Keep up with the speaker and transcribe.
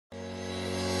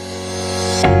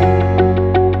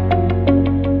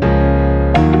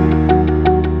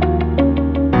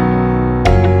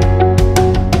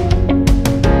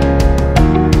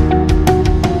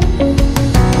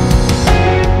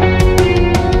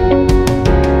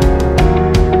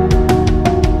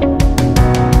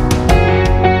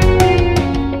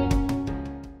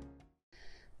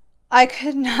I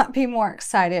could not be more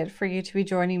excited for you to be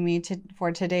joining me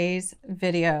for today's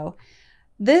video.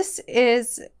 This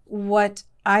is what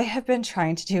I have been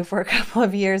trying to do for a couple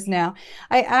of years now.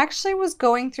 I actually was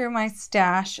going through my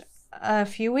stash a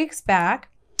few weeks back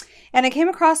and I came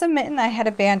across a mitten I had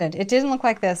abandoned. It didn't look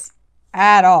like this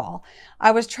at all. I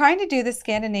was trying to do the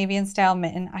Scandinavian style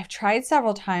mitten. I've tried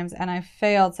several times and I've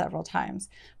failed several times.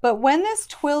 But when this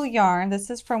twill yarn,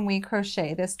 this is from We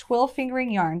Crochet, this twill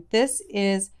fingering yarn, this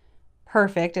is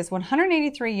perfect. It's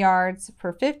 183 yards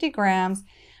per 50 grams.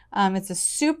 It's a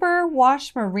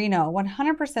Superwash Merino,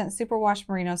 100% Superwash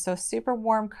Merino, so super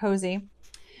warm, cozy.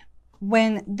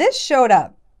 When this showed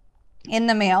up in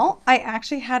the mail, I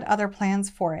actually had other plans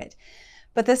for it.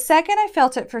 But the second I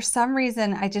felt it, for some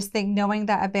reason, I just think knowing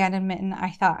that abandoned mitten, I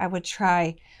thought I would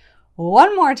try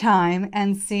one more time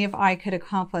and see if I could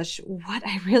accomplish what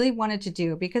I really wanted to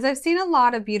do, because I've seen a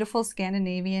lot of beautiful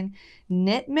Scandinavian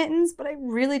knit mittens, but I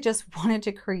really just wanted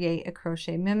to create a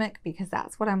crochet mimic because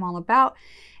that's what I'm all about.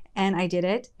 And I did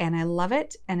it and I love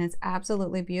it and it's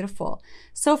absolutely beautiful.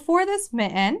 So for this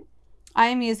mitten, I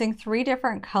am using 3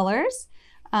 different colors.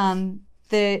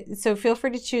 So feel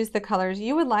free to choose the colors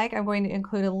you would like. I'm going to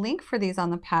include a link for these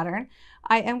on the pattern.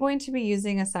 I am going to be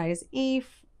using a size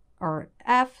F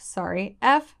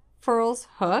furls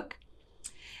hook.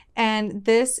 And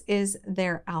this is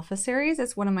their Alpha series.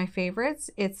 It's one of my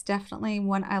favorites. It's definitely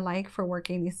one I like for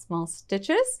working these small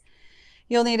stitches.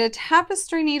 You'll need a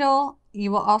tapestry needle.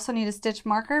 You will also need a stitch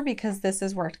marker because this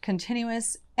is worked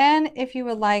continuous. And if you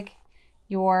would like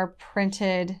your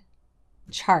printed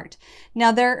chart.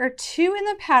 Now there are 2 in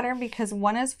the pattern because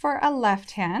one is for a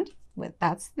left hand,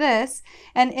 that's this.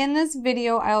 And in this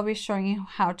video, I'll be showing you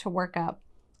how to work up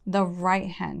the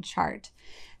right hand chart.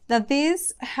 Now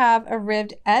these have a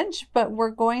ribbed edge, but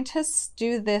we're going to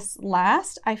do this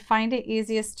last. I find it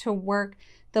easiest to work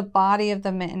the body of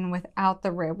the mitten without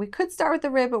the rib. We could start with the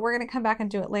rib, but we're going to come back and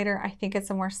do it later. I think it's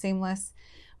a more seamless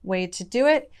way to do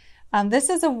it. This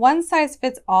is a one size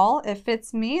fits all. It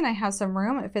fits me and I have some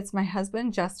room. It fits my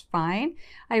husband just fine.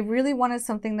 I really wanted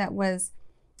something that was,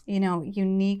 you know,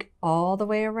 unique all the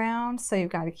way around. So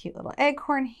you've got a cute little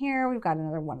acorn here. We've got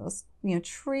another one of those, you know,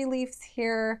 tree leaves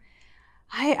here.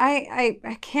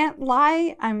 I can't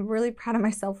lie. I'm really proud of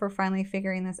myself for finally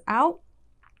figuring this out.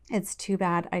 It's too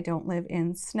bad I don't live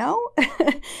in snow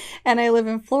and I live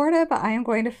in Florida, but I am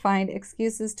going to find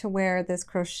excuses to wear this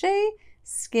crochet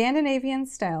Scandinavian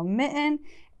style mitten.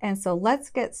 And so let's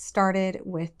get started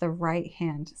with the right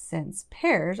hand since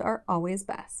pairs are always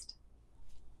best.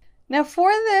 Now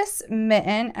for this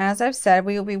mitten, as I've said,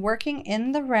 we will be working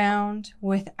in the round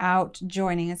without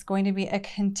joining. It's going to be a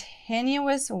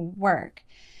continuous work.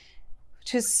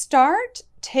 To start,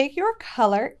 take your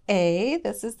color A.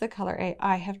 This is the color A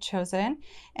I have chosen,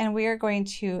 and we are going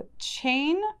to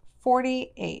chain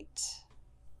 48.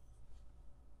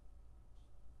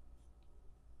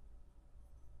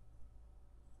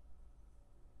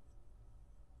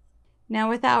 Now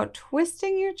without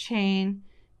twisting your chain,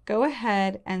 go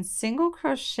ahead and single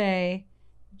crochet,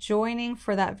 joining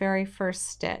for that very first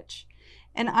stitch.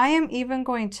 And I am even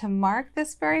going to mark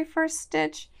this very first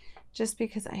stitch just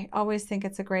because I always think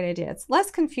it's a great idea. It's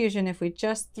less confusion if we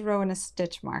just throw in a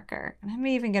stitch marker. And I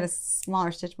may even get a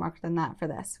smaller stitch marker than that for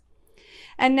this.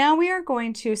 And now we are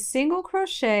going to single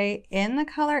crochet in the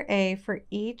color A for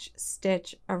each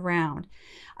stitch around.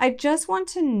 I just want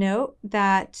to note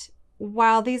that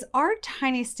while these are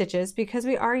tiny stitches, because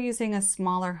we are using a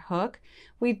smaller hook,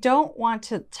 we don't want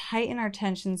to tighten our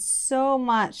tension so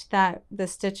much that the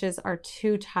stitches are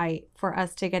too tight for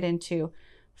us to get into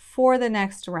for the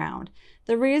next round.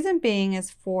 The reason being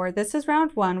is this is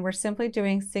round 1, we're simply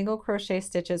doing single crochet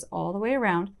stitches all the way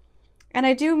around. And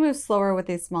I do move slower with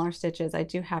these smaller stitches, I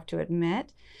do have to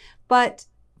admit. But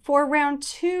for round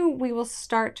 2, we will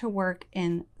start to work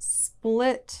in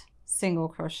split single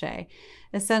crochet.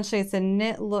 Essentially, it's a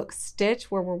knit look stitch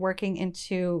where we're working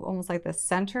into almost like the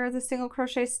center of the single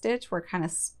crochet stitch. We're kind of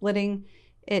splitting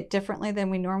it differently than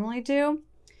we normally do.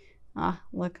 Ah,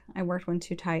 look, I worked one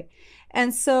too tight.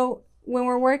 And so when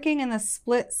we're working in the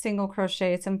split single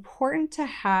crochet, it's important to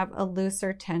have a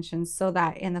looser tension so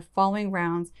that in the following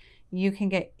rounds, you can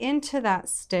get into that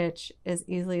stitch as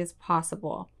easily as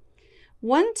possible.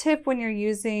 One tip when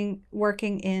you're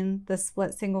working in the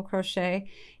split single crochet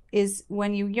is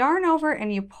when you yarn over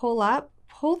and you pull up,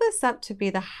 pull this up to be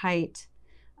the height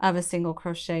of a single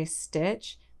crochet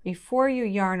stitch before you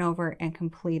yarn over and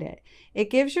complete it. It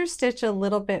gives your stitch a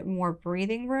little bit more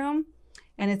breathing room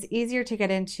and it's easier to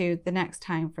get into the next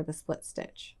time for the split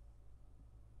stitch.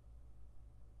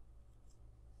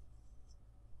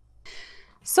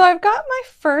 So I've got my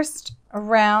first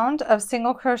round of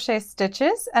single crochet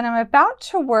stitches, and I'm about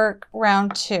to work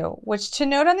round 2, which, to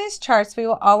note on these charts, we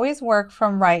will always work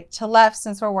from right to left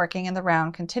since we're working in the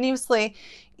round continuously.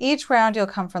 Each round you'll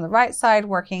come from the right side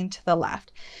working to the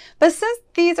left. But since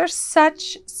these are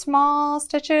such small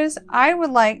stitches, I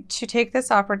would like to take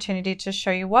this opportunity to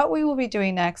show you what we will be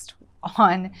doing next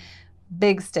on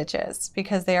big stitches,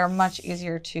 because they are much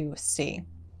easier to see.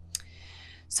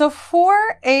 So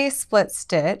for a split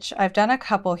stitch, I've done a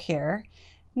couple here.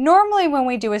 Normally when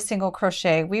we do a single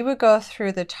crochet, we would go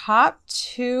through the top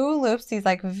 2 loops, these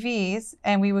like V's,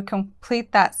 and we would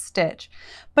complete that stitch.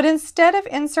 But instead of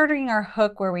inserting our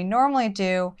hook where we normally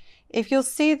do, if you'll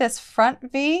see this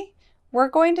front V, we're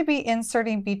going to be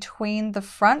inserting between the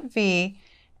front V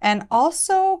and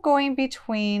also going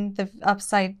between the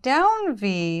upside down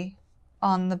V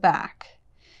on the back.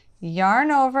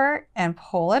 Yarn over and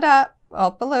pull it up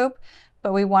a loop,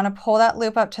 but we want to pull that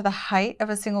loop up to the height of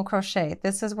a single crochet.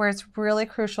 This is where it's really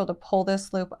crucial to pull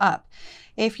this loop up.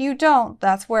 If you don't,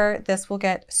 that's where this will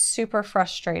get super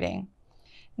frustrating.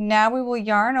 Now we will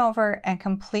yarn over and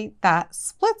complete that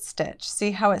split stitch.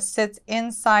 See how it sits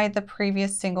inside the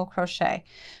previous single crochet.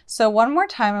 So one more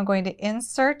time, I'm going to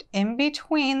insert in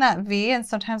between that V, and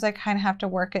sometimes I kind of have to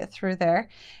work it through there,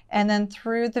 and then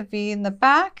through the V in the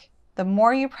back. The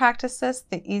more you practice this,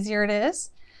 the easier it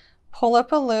is. Pull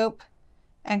up a loop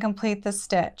and complete the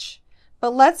stitch.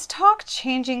 But let's talk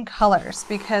changing colors,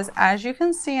 because as you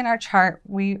can see in our chart,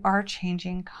 we are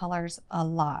changing colors a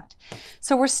lot.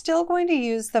 So we're still going to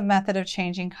use the method of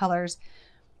changing colors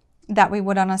that we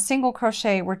would on a single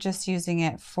crochet. We're just using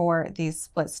it for these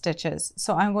split stitches.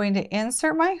 So I'm going to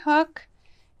insert my hook,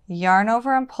 yarn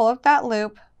over and pull up that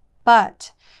loop.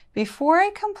 But before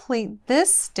I complete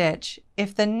this stitch,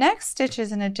 if the next stitch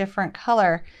is in a different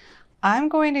color, I'm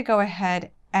going to go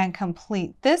ahead and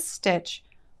complete this stitch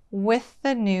with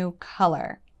the new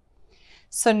color.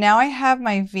 So now I have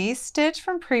my V stitch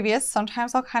from previous.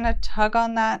 Sometimes I'll kind of tug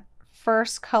on that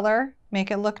first color,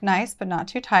 make it look nice but not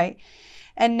too tight.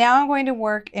 And now I'm going to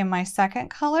work in my second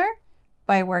color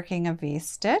by working a V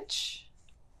stitch,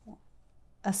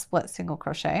 a split single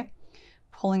crochet,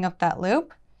 pulling up that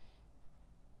loop.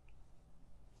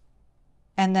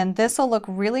 And then this will look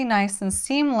really nice and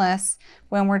seamless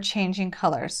when we're changing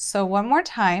colors. So one more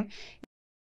time,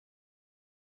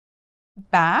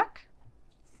 back,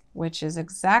 which is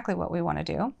exactly what we want to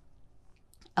do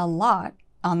a lot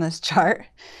on this chart.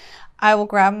 I will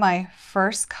grab my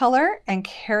first color and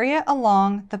carry it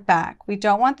along the back. We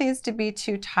don't want these to be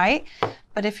too tight,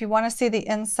 but if you want to see the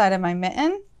inside of my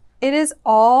mitten, it is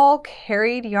all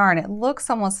carried yarn. It looks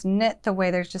almost knit the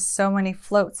way there's just so many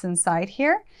floats inside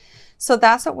here. So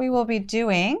that's what we will be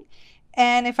doing.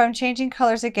 And if I'm changing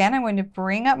colors again, I'm going to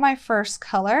bring up my first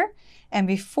color. And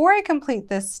before I complete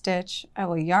this stitch, I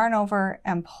will yarn over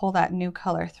and pull that new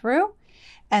color through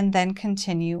and then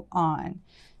continue on.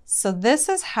 So this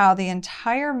is how the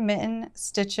entire mitten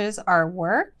stitches are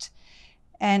worked.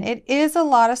 And it is a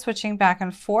lot of switching back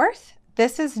and forth.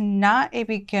 This is not a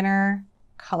beginner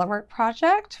colorwork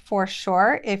project for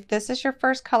sure. If this is your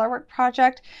first colorwork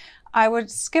project, I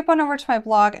would skip on over to my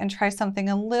blog and try something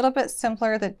a little bit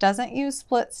simpler that doesn't use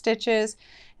split stitches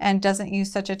and doesn't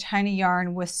use such a tiny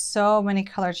yarn with so many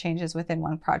color changes within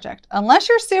one project. Unless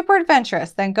you're super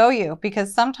adventurous, then go you,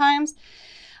 because sometimes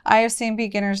I have seen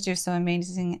beginners do some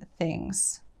amazing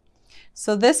things.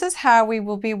 So this is how we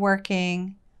will be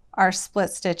working our split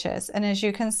stitches. And as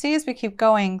you can see, as we keep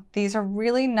going, these are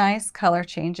really nice color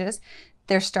changes.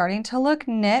 They're starting to look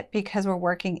knit because we're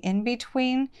working in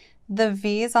between the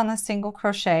V's on the single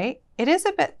crochet. It is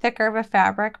a bit thicker of a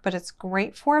fabric, but it's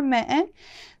great for a mitten.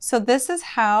 So this is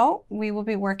how we will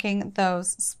be working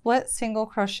those split single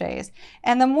crochets.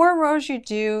 And the more rows you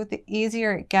do, the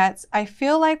easier it gets. I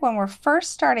feel like when we're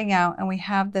first starting out and we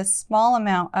have this small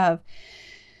amount of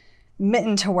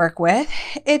mitten to work with,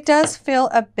 it does feel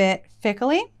a bit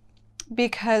fickly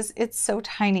because it's so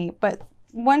tiny. But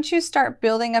once you start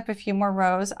building up a few more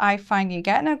rows, I find you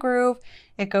get in a groove,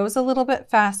 it goes a little bit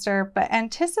faster, but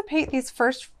anticipate these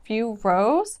first few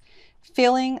rows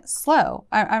feeling slow.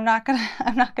 I'm not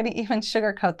gonna even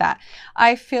sugarcoat that.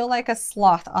 I feel like a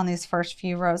sloth on these first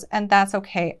few rows, and that's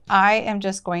okay. I am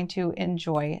just going to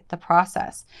enjoy the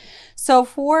process. So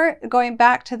for going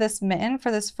back to this mitten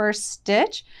for this first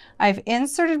stitch, I've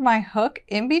inserted my hook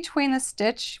in between the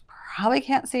stitch. Probably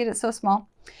can't see it, it's so small.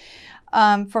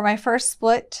 For my first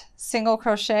split single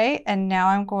crochet, and now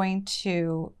I'm going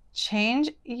to change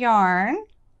yarn.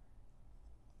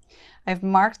 I've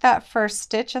marked that first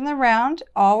stitch in the round,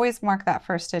 always mark that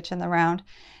first stitch in the round,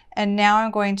 And now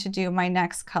I'm going to do my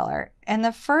next color. And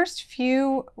the first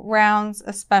few rounds,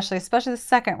 especially the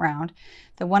second round,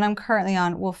 the one I'm currently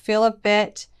on, will feel a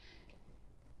bit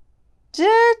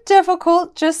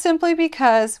difficult just simply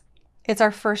because it's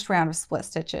our first round of split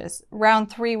stitches.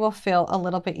 Round 3 will feel a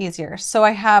little bit easier. So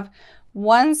I have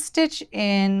 1 stitch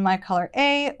in my color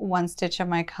A, 1 stitch in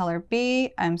my color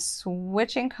B. I'm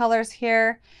switching colors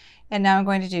here. And now I'm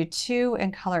going to do 2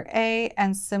 in color A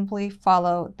and simply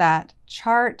follow that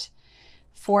chart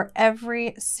for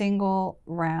every single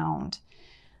round.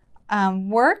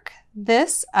 Work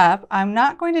this up. I'm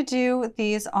not going to do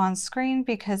these on screen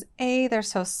because A, they're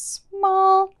so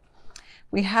small.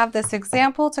 We have this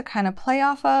example to kind of play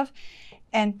off of,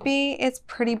 and B, it's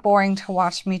pretty boring to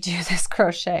watch me do this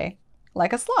crochet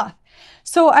like a sloth.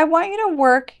 So I want you to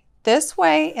work this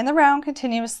way in the round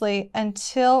continuously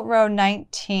until row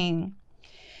 19.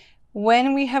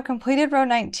 When we have completed row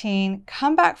 19,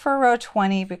 come back for row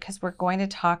 20 because we're going to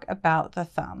talk about the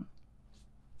thumb.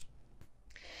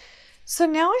 So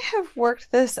now I have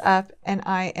worked this up and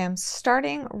I am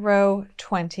starting row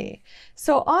 20.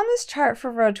 So on this chart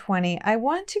for row 20, I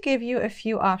want to give you a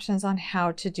few options on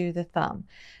how to do the thumb.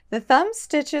 The thumb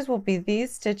stitches will be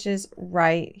these stitches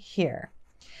right here.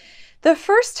 The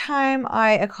first time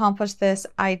I accomplished this,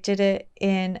 I did it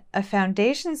in a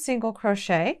foundation single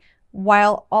crochet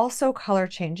while also color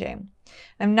changing.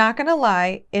 I'm not going to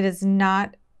lie, it is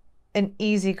not an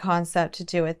easy concept to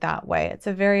do it that way. It's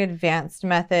a very advanced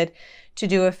method to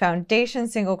do a foundation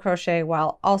single crochet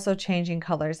while also changing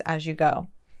colors as you go.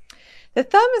 The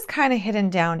thumb is kind of hidden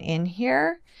down in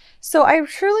here, so I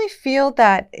truly feel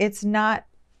that it's not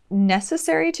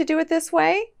necessary to do it this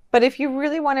way, but if you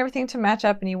really want everything to match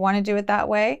up and you want to do it that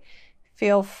way,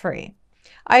 feel free.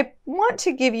 I want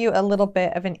to give you a little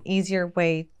bit of an easier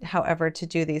way, however, to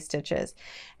do these stitches.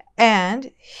 And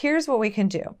here's what we can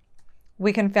do.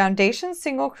 We can foundation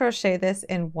single crochet this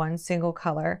in 1 single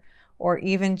color, or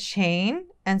even chain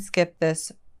and skip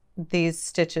these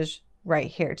stitches right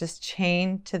here. Just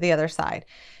chain to the other side.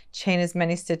 Chain as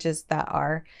many stitches that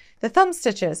are the thumb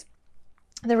stitches.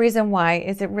 The reason why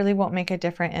is it really won't make a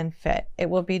difference in fit. It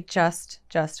will be just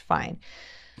fine.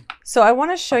 So I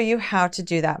want to show you how to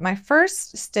do that. My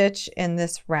first stitch in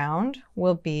this round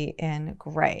will be in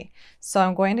gray. So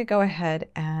I'm going to go ahead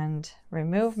and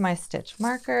remove my stitch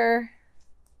marker.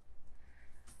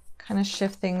 Kind of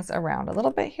shift things around a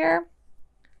little bit here.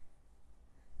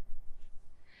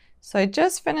 So I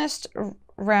just finished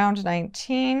round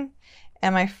 19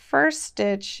 and my first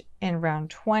stitch in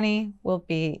round 20 will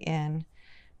be in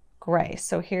gray.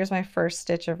 So here's my first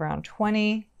stitch of round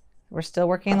 20. We're still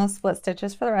working on those split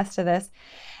stitches for the rest of this.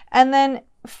 And then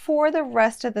for the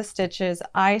rest of the stitches,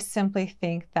 I simply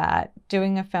think that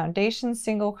doing a foundation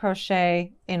single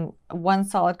crochet in 1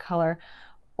 solid color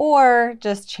or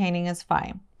just chaining is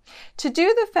fine. To do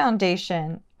the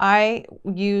foundation, I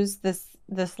use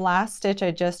this last stitch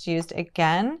I just used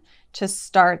again to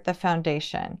start the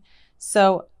foundation.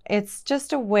 So it's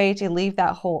just a way to leave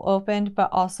that hole open, but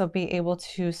also be able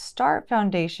to start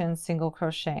foundation single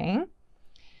crocheting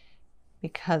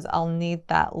because I'll need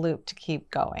that loop to keep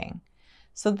going.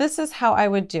 So this is how I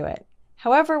would do it.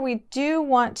 However, we do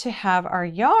want to have our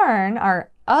yarn, our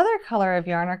other color of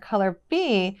yarn, our color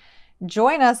B,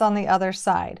 join us on the other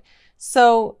side.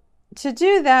 So to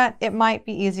do that, it might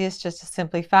be easiest just to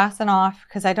simply fasten off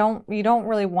because you don't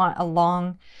really want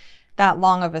that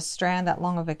long of a strand, that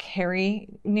long of a carry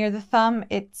near the thumb.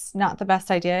 It's not the best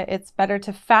idea. It's better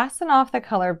to fasten off the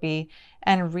color B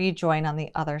and rejoin on the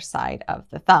other side of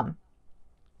the thumb.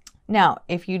 Now,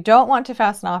 if you don't want to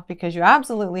fasten off because you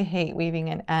absolutely hate weaving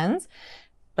in ends,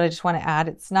 but I just want to add,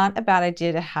 it's not a bad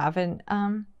idea to have an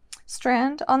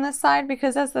strand on this side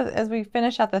because as we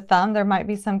finish out the thumb, there might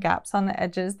be some gaps on the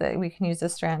edges that we can use the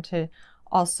strand to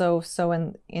also sew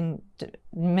in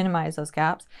minimize those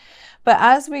gaps. But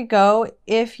as we go,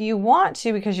 if you want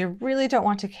to, because you really don't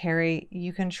want to carry,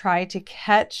 you can try to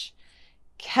catch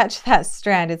that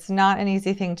strand. It's not an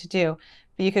easy thing to do,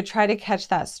 but you could try to catch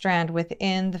that strand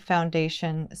within the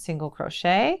foundation single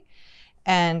crochet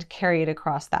and carry it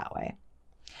across that way.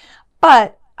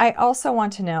 But I also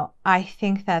want to know, I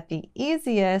think that the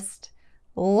easiest,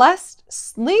 least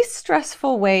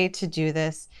stressful way to do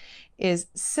this is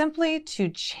simply to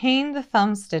chain the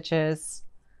thumb stitches,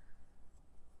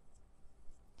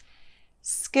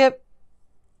 skip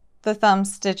the thumb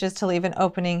stitches to leave an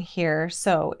opening here.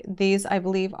 So these, I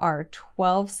believe, are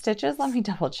 12 stitches. Let me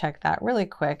double check that really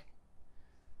quick.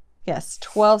 Yes,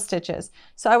 12 stitches.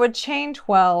 So I would chain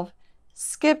 12,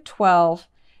 skip 12,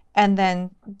 and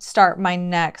then start my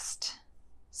next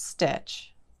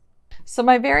stitch. So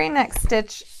my very next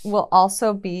stitch will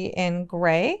also be in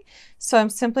gray. So I'm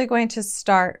simply going to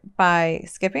start by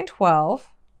skipping 12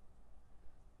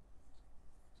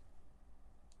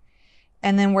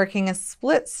 and then working a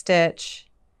split stitch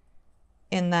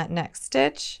in that next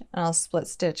stitch, and I'll split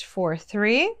stitch 4,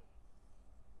 3.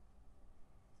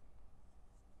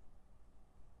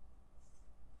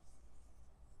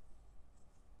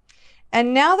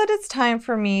 And now that it's time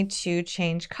for me to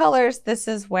change colors, this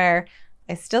is where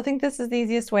I still think this is the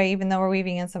easiest way, even though we're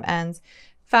weaving in some ends.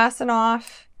 Fasten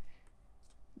off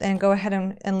and go ahead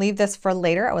and leave this for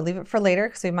later. I would leave it for later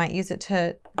because we might use it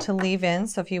to leave in.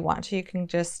 So if you want to, you can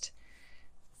just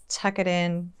tuck it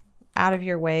in out of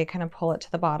your way, kind of pull it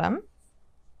to the bottom.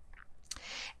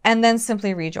 And then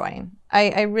simply rejoin.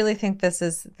 I really think this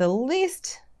is the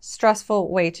least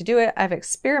stressful way to do it. I've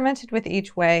experimented with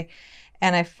each way,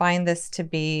 and I find this to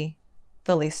be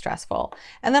the least stressful.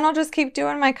 And then I'll just keep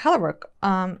doing my color work.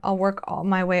 I'll work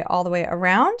my way all the way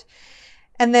around.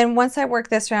 And then once I work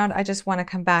this round, I just want to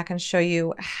come back and show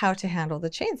you how to handle the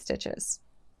chain stitches.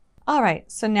 All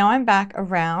right, so now I'm back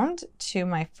around to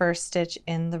my first stitch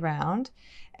in the round.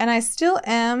 And I still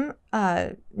am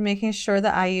making sure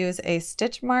that I use a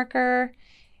stitch marker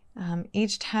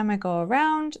each time I go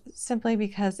around, simply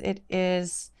because it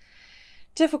is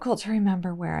difficult to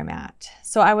remember where I'm at.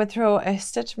 So I would throw a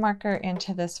stitch marker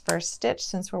into this first stitch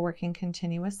since we're working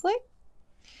continuously.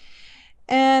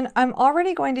 And I'm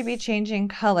already going to be changing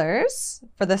colors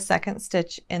for the second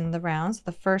stitch in the round. So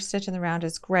the first stitch in the round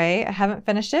is gray. I haven't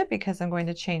finished it because I'm going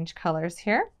to change colors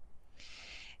here.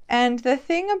 And the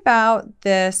thing about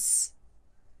this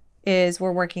is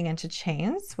we're working into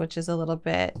chains, which is a little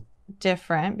bit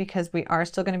different because we are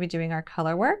still going to be doing our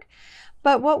color work.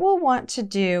 But what we'll want to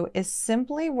do is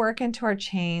simply work into our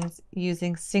chains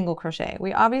using single crochet.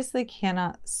 We obviously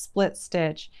cannot split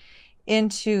stitch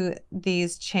into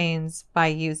these chains by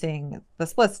using the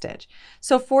split stitch.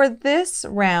 So for this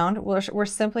round, we're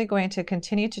simply going to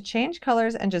continue to change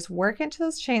colors and just work into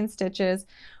those chain stitches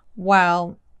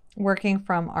while working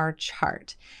from our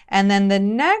chart. And then the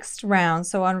next round,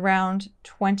 so on round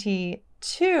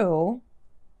 22,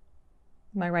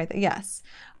 am I right? Yes.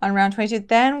 On round 22,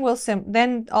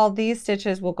 then all these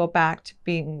stitches will go back to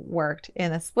being worked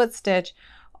in a split stitch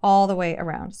all the way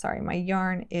around. Sorry, my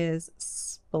yarn is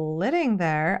splitting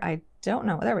there. I don't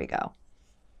know. There we go.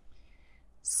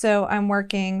 So I'm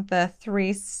working the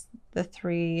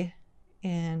three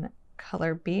in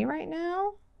color B right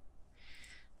now.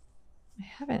 I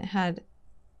haven't had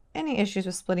any issues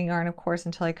with splitting yarn, of course,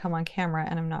 until I come on camera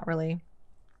and I'm not really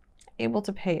able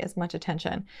to pay as much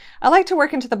attention. I like to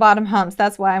work into the bottom humps.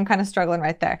 That's why I'm kind of struggling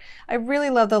right there. I really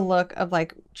love the look of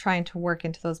like trying to work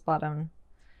into those bottom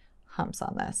humps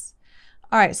on this.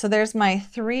 All right, so there's my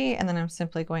 3, and then I'm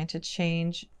simply going to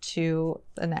change to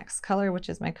the next color, which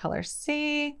is my color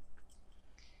C.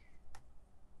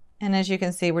 And as you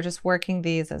can see, we're just working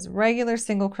these as regular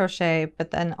single crochet,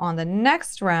 but then on the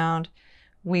next round,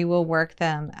 we will work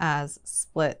them as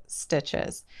split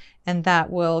stitches. And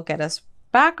that will get us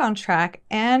back on track,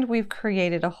 and we've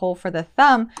created a hole for the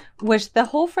thumb, which the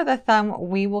hole for the thumb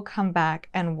we will come back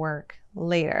and work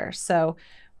later. So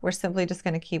we're simply just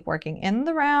going to keep working in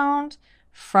the round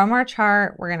from our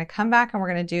chart. We're going to come back and we're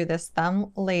going to do this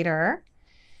thumb later,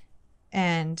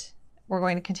 and we're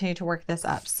going to continue to work this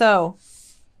up. So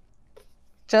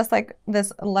just like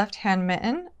this left hand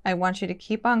mitten, I want you to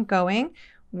keep on going,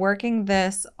 working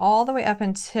this all the way up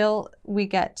until we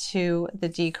get to the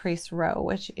decreased row,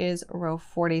 which is row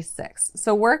 46.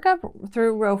 So work up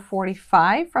through row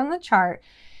 45 from the chart,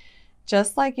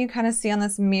 just like you kind of see on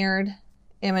this mirrored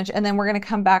image, and then we're going to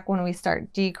come back when we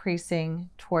start decreasing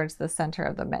towards the center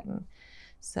of the mitten.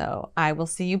 So I will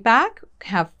see you back.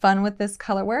 Have fun with this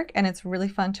color work, and it's really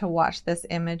fun to watch this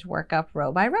image work up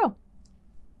row by row.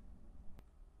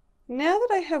 Now that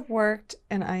I have worked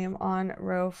and I am on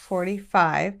row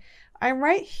 45, I'm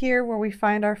right here where we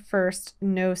find our first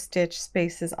no stitch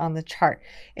spaces on the chart.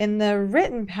 In the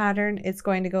written pattern, it's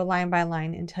going to go line by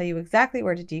line and tell you exactly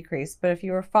where to decrease. But if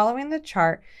you are following the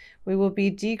chart, we will be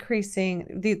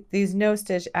decreasing. These no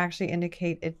stitch actually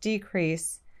indicate a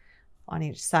decrease on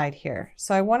each side here.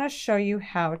 So I want to show you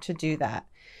how to do that.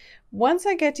 Once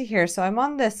I get to here, so I'm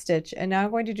on this stitch, and now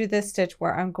I'm going to do this stitch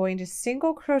where I'm going to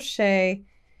single crochet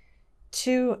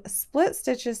 2 split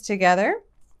stitches together,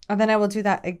 and then I will do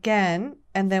that again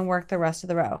and then work the rest of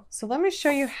the row. So let me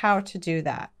show you how to do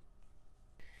that.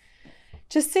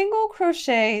 To single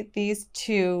crochet these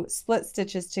 2 split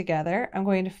stitches together, I'm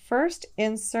going to first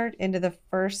insert into the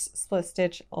first split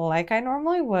stitch like I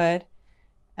normally would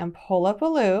and pull up a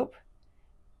loop,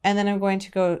 and then I'm going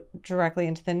to go directly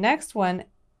into the next one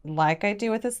like I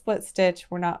do with a split stitch,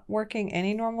 we're not working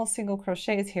any normal single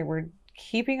crochets here. We're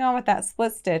keeping on with that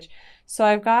split stitch. So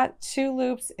I've got 2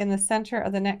 loops in the center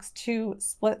of the next 2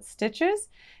 split stitches,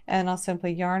 and I'll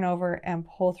simply yarn over and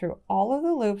pull through all of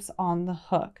the loops on the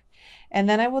hook. And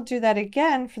then I will do that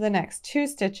again for the next 2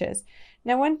 stitches.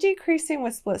 Now when decreasing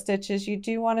with split stitches, you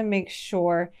do want to make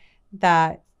sure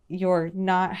that you're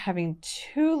not having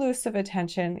too loose of a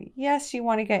tension. Yes, you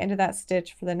want to get into that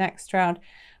stitch for the next round,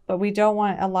 but we don't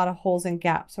want a lot of holes and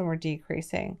gaps when we're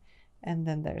decreasing. And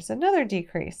then there's another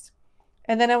decrease.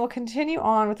 And then I will continue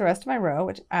on with the rest of my row,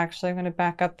 which actually I'm going to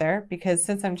back up there because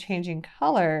since I'm changing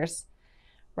colors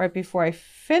right before I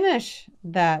finish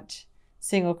that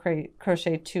single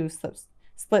crochet 2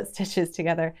 split stitches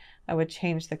together, I would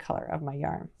change the color of my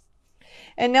yarn.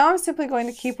 And now I'm simply going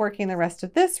to keep working the rest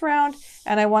of this round,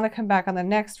 and I want to come back on the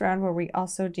next round where we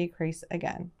also decrease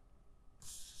again.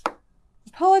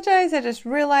 Apologize, I just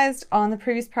realized on the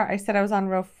previous part I said I was on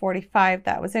row 45.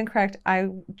 That was incorrect. I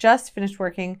just finished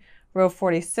working row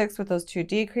 46 with those 2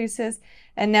 decreases,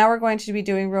 and now we're going to be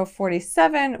doing row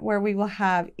 47 where we will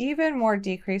have even more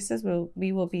decreases.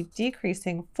 We will be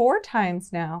decreasing 4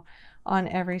 times now on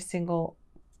every single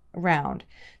round.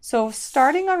 So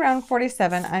starting on round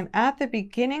 47, I'm at the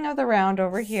beginning of the round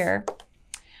over here.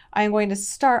 I'm going to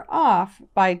start off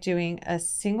by doing a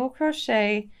single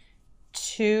crochet,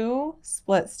 2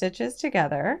 split stitches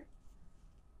together,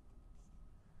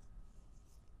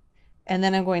 and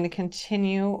then I'm going to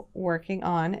continue working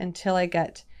on until I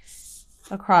get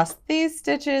across these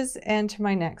stitches and to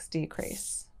my next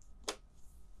decrease.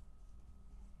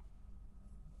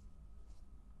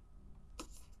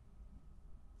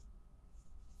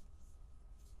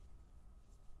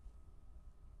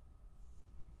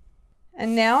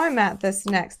 And now I'm at this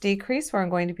next decrease where I'm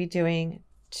going to be doing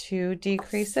 2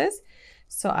 decreases.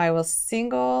 So I will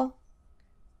single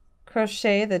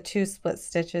crochet the 2 split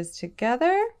stitches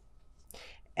together.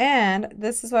 And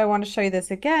this is why I want to show you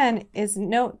this again, is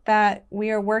note that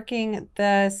we are working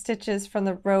the stitches from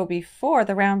the row before,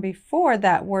 the round before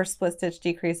that were split stitch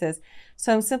decreases.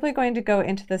 So I'm simply going to go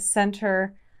into the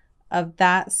center of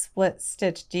that split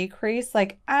stitch decrease,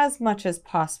 like as much as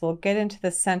possible. Get into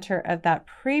the center of that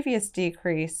previous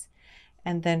decrease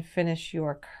and then finish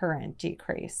your current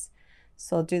decrease.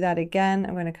 So I'll do that again.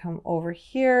 I'm going to come over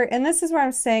here, and this is where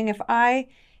I'm saying if I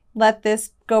let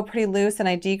this go pretty loose and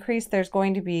I decrease, there's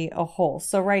going to be a hole.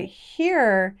 So right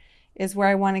here is where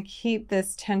I want to keep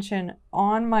this tension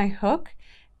on my hook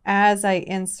as I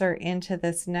insert into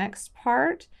this next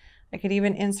part. I could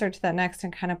even insert to that next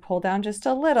and kind of pull down just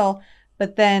a little,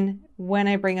 but then when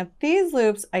I bring up these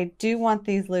loops, I do want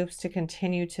these loops to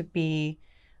continue to be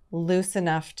loose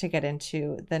enough to get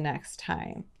into the next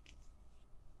time.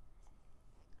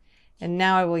 And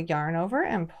now I will yarn over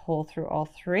and pull through all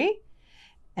 3,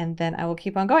 and then I will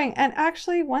keep on going. And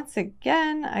actually, once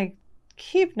again, I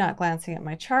keep not glancing at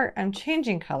my chart. I'm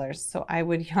changing colors, so I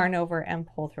would yarn over and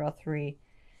pull through all 3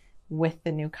 with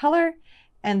the new color,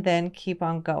 and then keep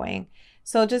on going.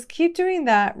 So just keep doing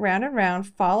that round and round,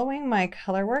 following my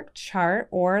Colorwork chart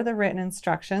or the written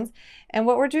instructions. And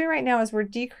what we're doing right now is we're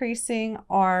decreasing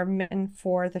our mitten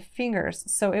for the fingers.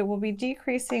 So it will be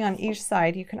decreasing on each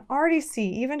side. You can already see,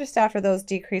 even just after those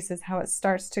decreases, how it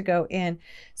starts to go in.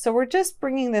 So we're just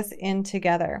bringing this in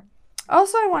together.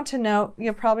 Also, I want to note,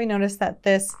 you'll probably notice that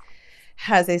this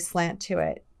has a slant to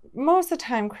it. Most of the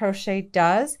time crochet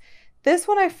does. This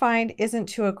one I find isn't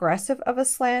too aggressive of a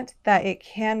slant, that it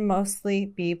can mostly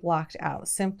be blocked out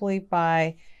simply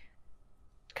by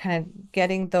kind of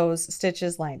getting those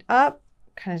stitches lined up,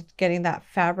 kind of getting that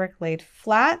fabric laid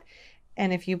flat.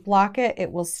 And if you block it,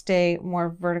 it will stay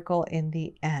more vertical in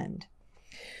the end.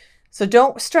 So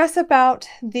don't stress about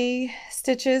the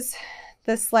stitches,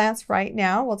 the slants right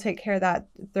now. We'll take care of that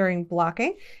during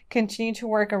blocking. Continue to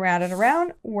work around and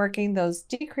around, working those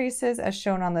decreases as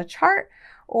shown on the chart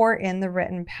or in the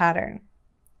written pattern.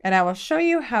 And I will show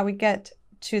you how we get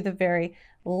to the very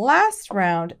last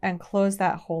round and close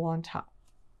that hole on top.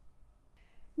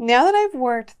 Now that I've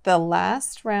worked the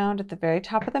last round at the very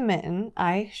top of the mitten,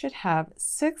 I should have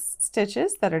 6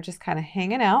 stitches that are just kind of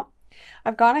hanging out.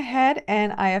 I've gone ahead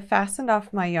and I have fastened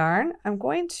off my yarn. I'm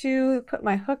going to put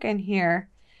my hook in here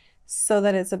so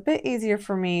that it's a bit easier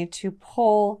for me to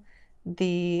pull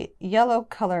the yellow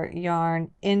color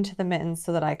yarn into the mitten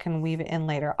so that I can weave it in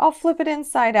later. I'll flip it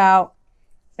inside out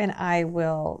and I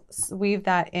will weave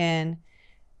that in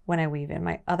when I weave in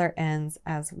my other ends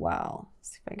as well.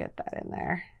 Let's see if I get that in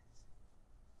there.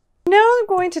 Now I'm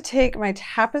going to take my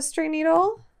tapestry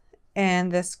needle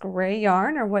and this gray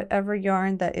yarn or whatever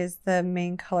yarn that is the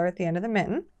main color at the end of the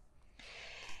mitten.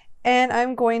 And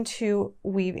I'm going to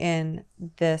weave in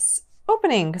this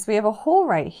opening because we have a hole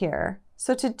right here.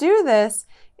 So to do this,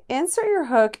 insert your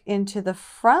hook into the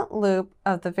front loop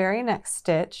of the very next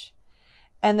stitch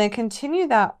and then continue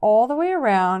that all the way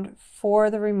around for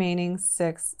the remaining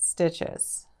 6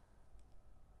 stitches.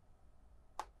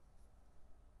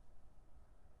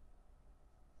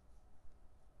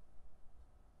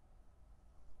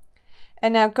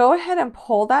 And now go ahead and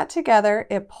pull that together.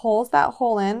 It pulls that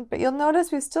hole in, but you'll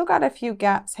notice we've still got a few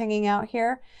gaps hanging out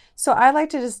here. So I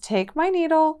like to just take my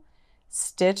needle,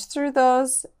 stitch through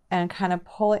those, and kind of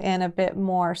pull it in a bit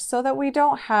more so that we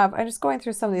don't have, I'm just going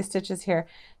through some of these stitches here,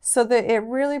 so that it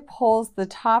really pulls the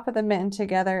top of the mitten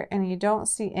together and you don't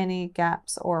see any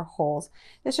gaps or holes.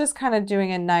 It's just kind of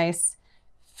doing a nice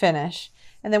finish.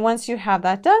 And then once you have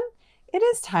that done, it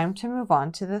is time to move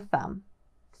on to the thumb.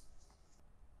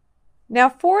 Now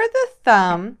for the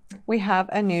thumb, we have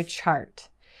a new chart.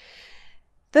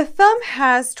 The thumb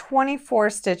has 24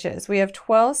 stitches. We have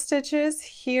 12 stitches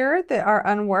here that are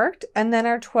unworked, and then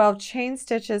our 12 chain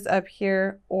stitches up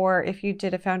here, or if you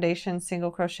did a foundation single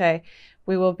crochet,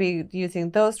 we will be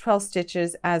using those 12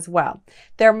 stitches as well.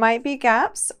 There might be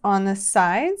gaps on the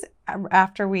sides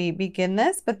after we begin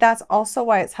this, but that's also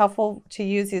why it's helpful to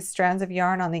use these strands of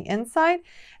yarn on the inside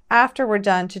after we're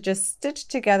done to just stitch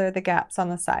together the gaps on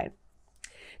the side.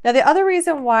 Now the other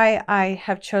reason why I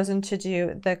have chosen to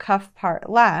do the cuff part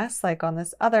last, like on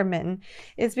this other mitten,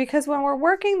 is because when we're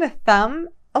working the thumb,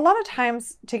 a lot of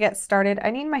times to get started, I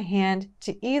need my hand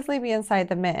to easily be inside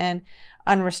the mitten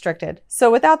unrestricted. So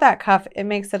without that cuff, it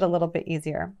makes it a little bit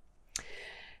easier.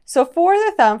 So for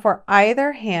the thumb, for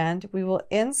either hand, we will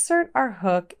insert our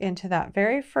hook into that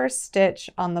very first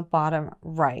stitch on the bottom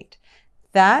right.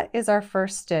 That is our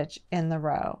first stitch in the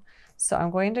row. So I'm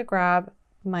going to grab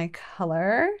my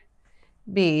color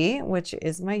B, which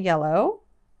is my yellow,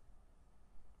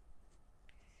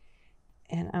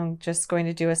 and I'm just going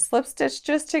to do a slip stitch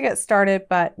just to get started,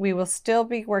 but we will still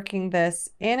be working this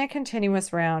in a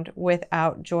continuous round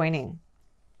without joining.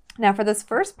 Now for this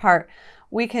first part,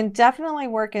 we can definitely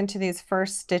work into these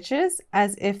first stitches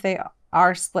as if they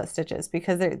are split stitches,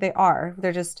 because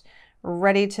they're just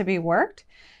ready to be worked.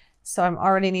 So I'm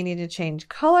already needing to change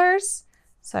colors.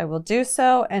 So I will do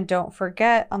so, and don't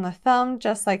forget on the thumb,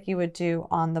 just like you would do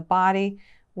on the body,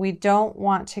 we don't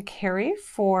want to carry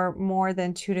for more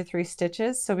than 2 to 3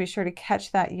 stitches. So be sure to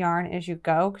catch that yarn as you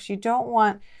go, because you don't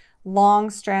want long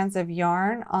strands of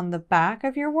yarn on the back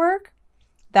of your work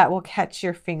that will catch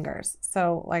your fingers.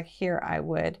 So like here, I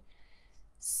would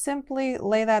simply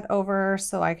lay that over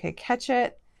so I could catch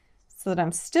it so that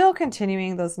I'm still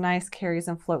continuing those nice carries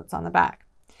and floats on the back.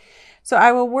 So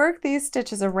I will work these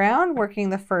stitches around,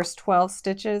 working the first 12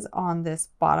 stitches on this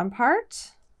bottom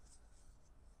part.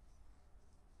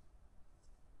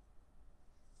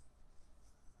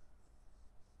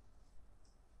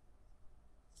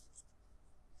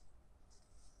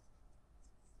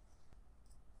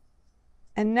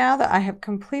 And now that I have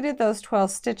completed those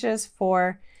 12 stitches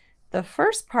for the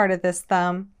first part of this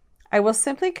thumb, I will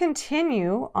simply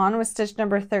continue on with stitch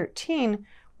number 13,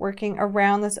 working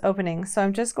around this opening. So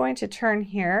I'm just going to turn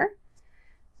here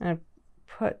and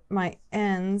put my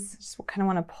ends, just kind of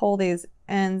want to pull these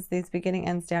ends, these beginning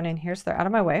ends down in here so they're out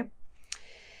of my way.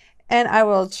 And I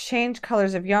will change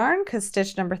colors of yarn because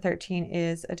stitch number 13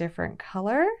 is a different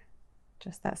color,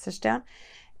 just that stitch down.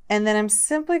 And then I'm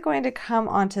simply going to come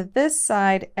onto this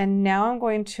side, and now I'm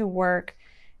going to work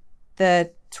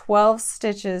the 12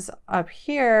 stitches up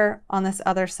here on this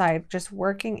other side, just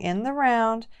working in the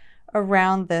round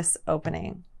around this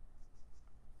opening.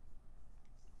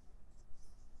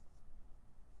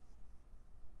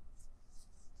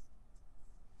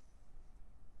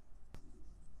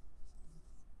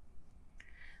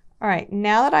 All right,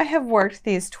 now that I have worked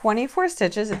these 24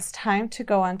 stitches, it's time to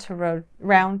go on to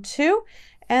round 2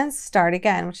 and start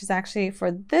again, which is actually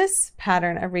for this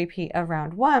pattern a repeat of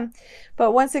round 1.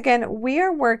 But once again, we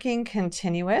are working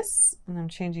continuous, and I'm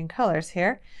changing colors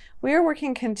here. We are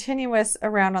working continuous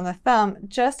around on the thumb,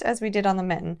 just as we did on the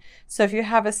mitten. So if you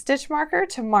have a stitch marker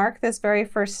to mark this very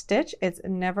first stitch, it's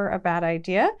never a bad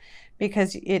idea,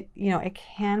 because it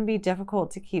can be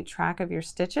difficult to keep track of your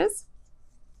stitches.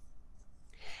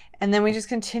 And then we just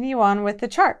continue on with the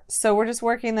chart. So we're just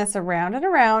working this around and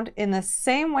around in the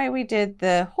same way we did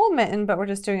the whole mitten, but we're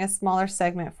just doing a smaller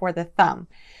segment for the thumb.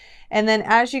 And then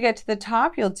as you get to the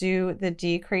top, you'll do the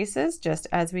decreases just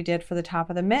as we did for the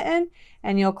top of the mitten,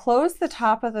 and you'll close the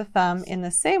top of the thumb in the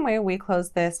same way we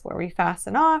close this, where we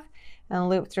fasten off and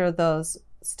loop through those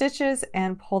stitches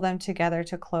and pull them together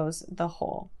to close the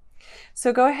hole.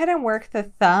 So go ahead and work the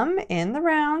thumb in the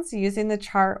rounds using the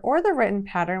chart or the written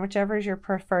pattern, whichever is your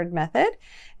preferred method.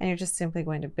 And you're just simply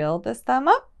going to build this thumb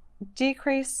up,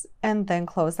 decrease, and then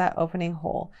close that opening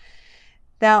hole.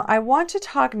 Now I want to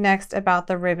talk next about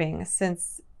the ribbing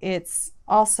since it's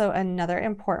also another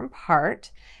important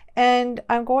part. And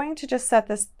I'm going to just set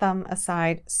this thumb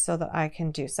aside so that I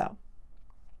can do so.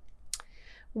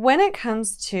 When it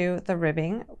comes to the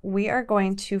ribbing, we are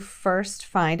going to first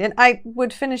find, and I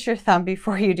would finish your thumb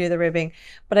before you do the ribbing,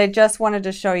 but I just wanted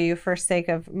to show you for sake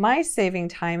of my saving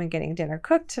time and getting dinner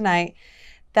cooked tonight,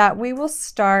 that we will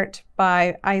start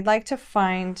by, I like to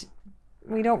find,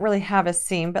 we don't really have a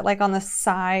seam, but like on the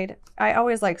side, I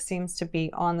always like seams to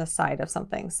be on the side of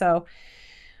something. So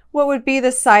what would be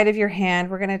the side of your hand,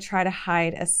 we're going to try to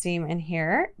hide a seam in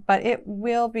here, but it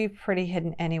will be pretty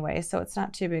hidden anyway, so it's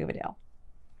not too big of a deal.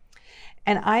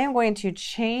 And I am going to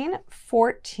chain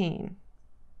 14.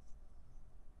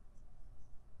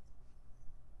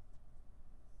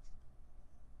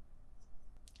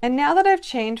 And now that I've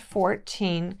chained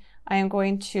 14, I am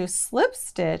going to slip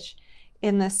stitch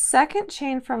in the second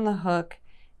chain from the hook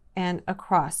and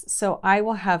across. So I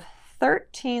will have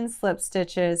 13 slip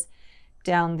stitches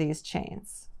down these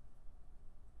chains.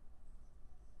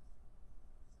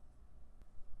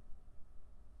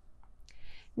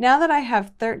 Now that I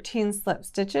have 13 slip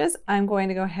stitches, I'm going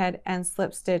to go ahead and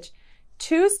slip stitch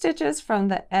 2 stitches from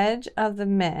the edge of the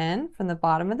mitten, from the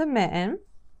bottom of the mitten,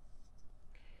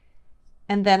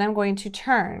 and then I'm going to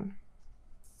turn.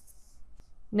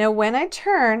 Now when I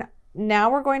turn, now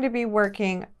we're going to be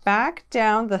working back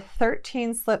down the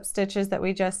 13 slip stitches that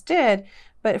we just did,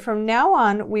 but from now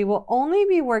on we will only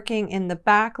be working in the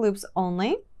back loops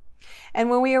only. And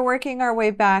when we are working our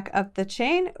way back up the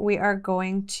chain, we are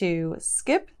going to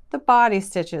skip the body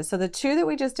stitches. So the 2 that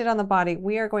we just did on the body,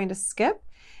 we are going to skip,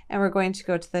 and we're going to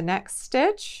go to the next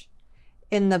stitch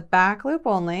in the back loop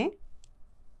only.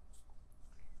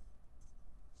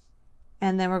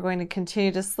 And then we're going to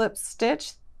continue to slip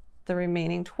stitch the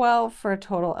remaining 12 for a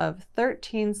total of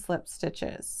 13 slip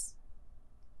stitches.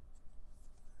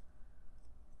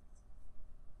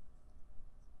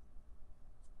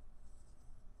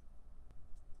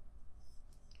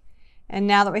 And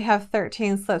now that we have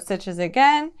 13 slip stitches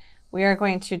again, we are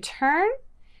going to turn,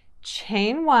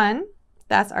 chain 1,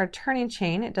 that's our turning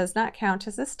chain, it does not count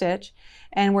as a stitch,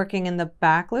 and working in the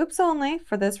back loops only,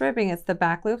 for this ribbing it's the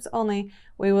back loops only,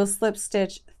 we will slip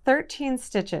stitch 13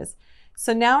 stitches.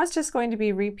 So now it's just going to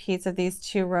be repeats of these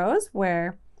 2 rows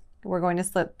where we're going to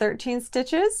slip 13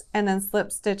 stitches and then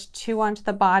slip stitch 2 onto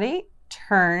the body,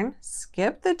 turn,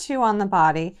 skip the 2 on the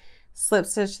body, slip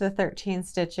stitch the 13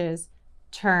 stitches,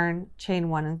 turn, chain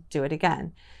 1, and do it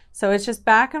again. So it's just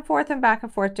back and forth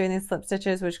doing these slip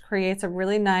stitches, which creates a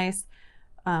really nice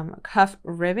cuff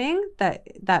ribbing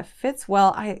that fits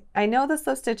well. I know the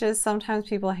slip stitches, sometimes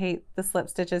people hate the slip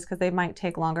stitches because they might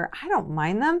take longer. I don't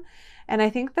mind them, and I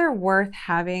think they're worth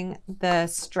having the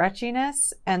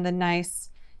stretchiness and the nice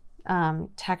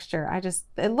texture.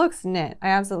 It looks knit. I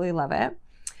absolutely love it.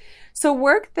 So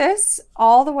work this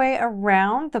all the way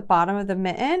around the bottom of the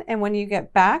mitten, and when you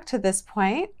get back to this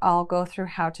point, I'll go through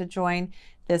how to join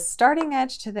this starting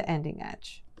edge to the ending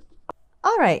edge.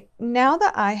 All right, now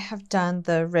that I have done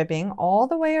the ribbing all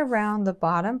the way around the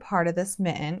bottom part of this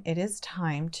mitten, it is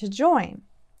time to join.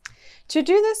 To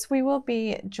do this, we will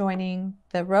be joining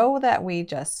the row that we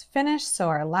just finished, so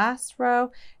our last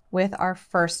row, with our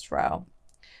first row.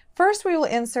 First, we will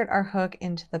insert our hook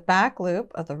into the back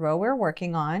loop of the row we're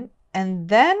working on, and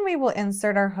then we will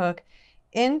insert our hook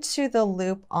into the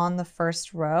loop on the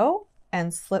first row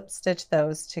and slip stitch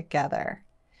those together.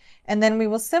 And then we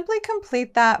will simply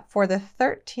complete that for the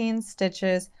 13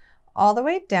 stitches all the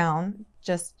way down,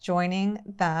 just joining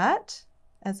that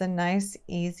as a nice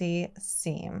easy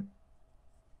seam.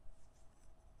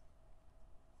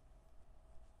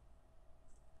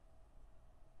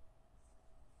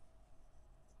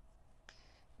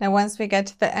 Now once we get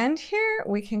to the end here,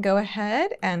 we can go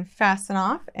ahead and fasten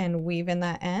off and weave in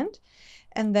that end.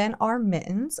 And then our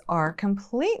mittens are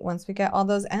complete once we get all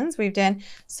those ends weaved in.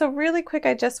 So really quick,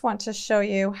 I just want to show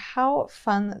you how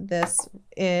fun this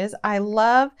is. I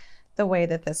love the way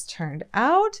that this turned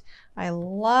out. I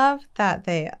love that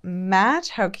they match.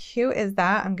 How cute is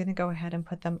that? I'm gonna go ahead and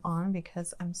put them on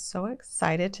because I'm so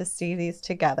excited to see these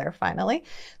together finally.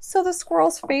 So the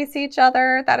squirrels face each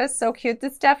other. That is so cute.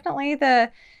 This is definitely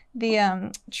the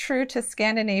true to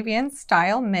Scandinavian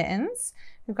style mittens.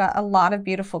 We've got a lot of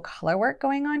beautiful color work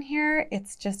going on here.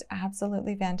 It's just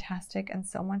absolutely fantastic and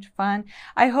so much fun.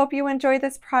 I hope you enjoy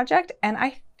this project, and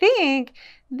I think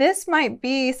this might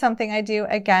be something I do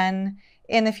again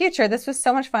in the future. This was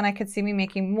so much fun. I could see me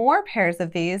making more pairs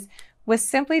of these with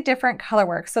simply different color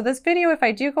work. So this video, if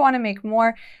I do go on and make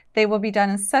more, they will be done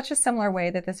in such a similar way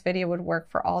that this video would work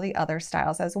for all the other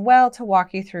styles as well, to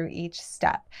walk you through each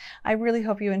step. I really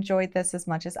hope you enjoyed this as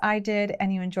much as I did,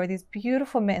 and you enjoy these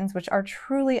beautiful mittens, which are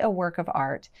truly a work of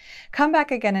art. Come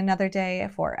back again another day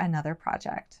for another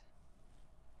project.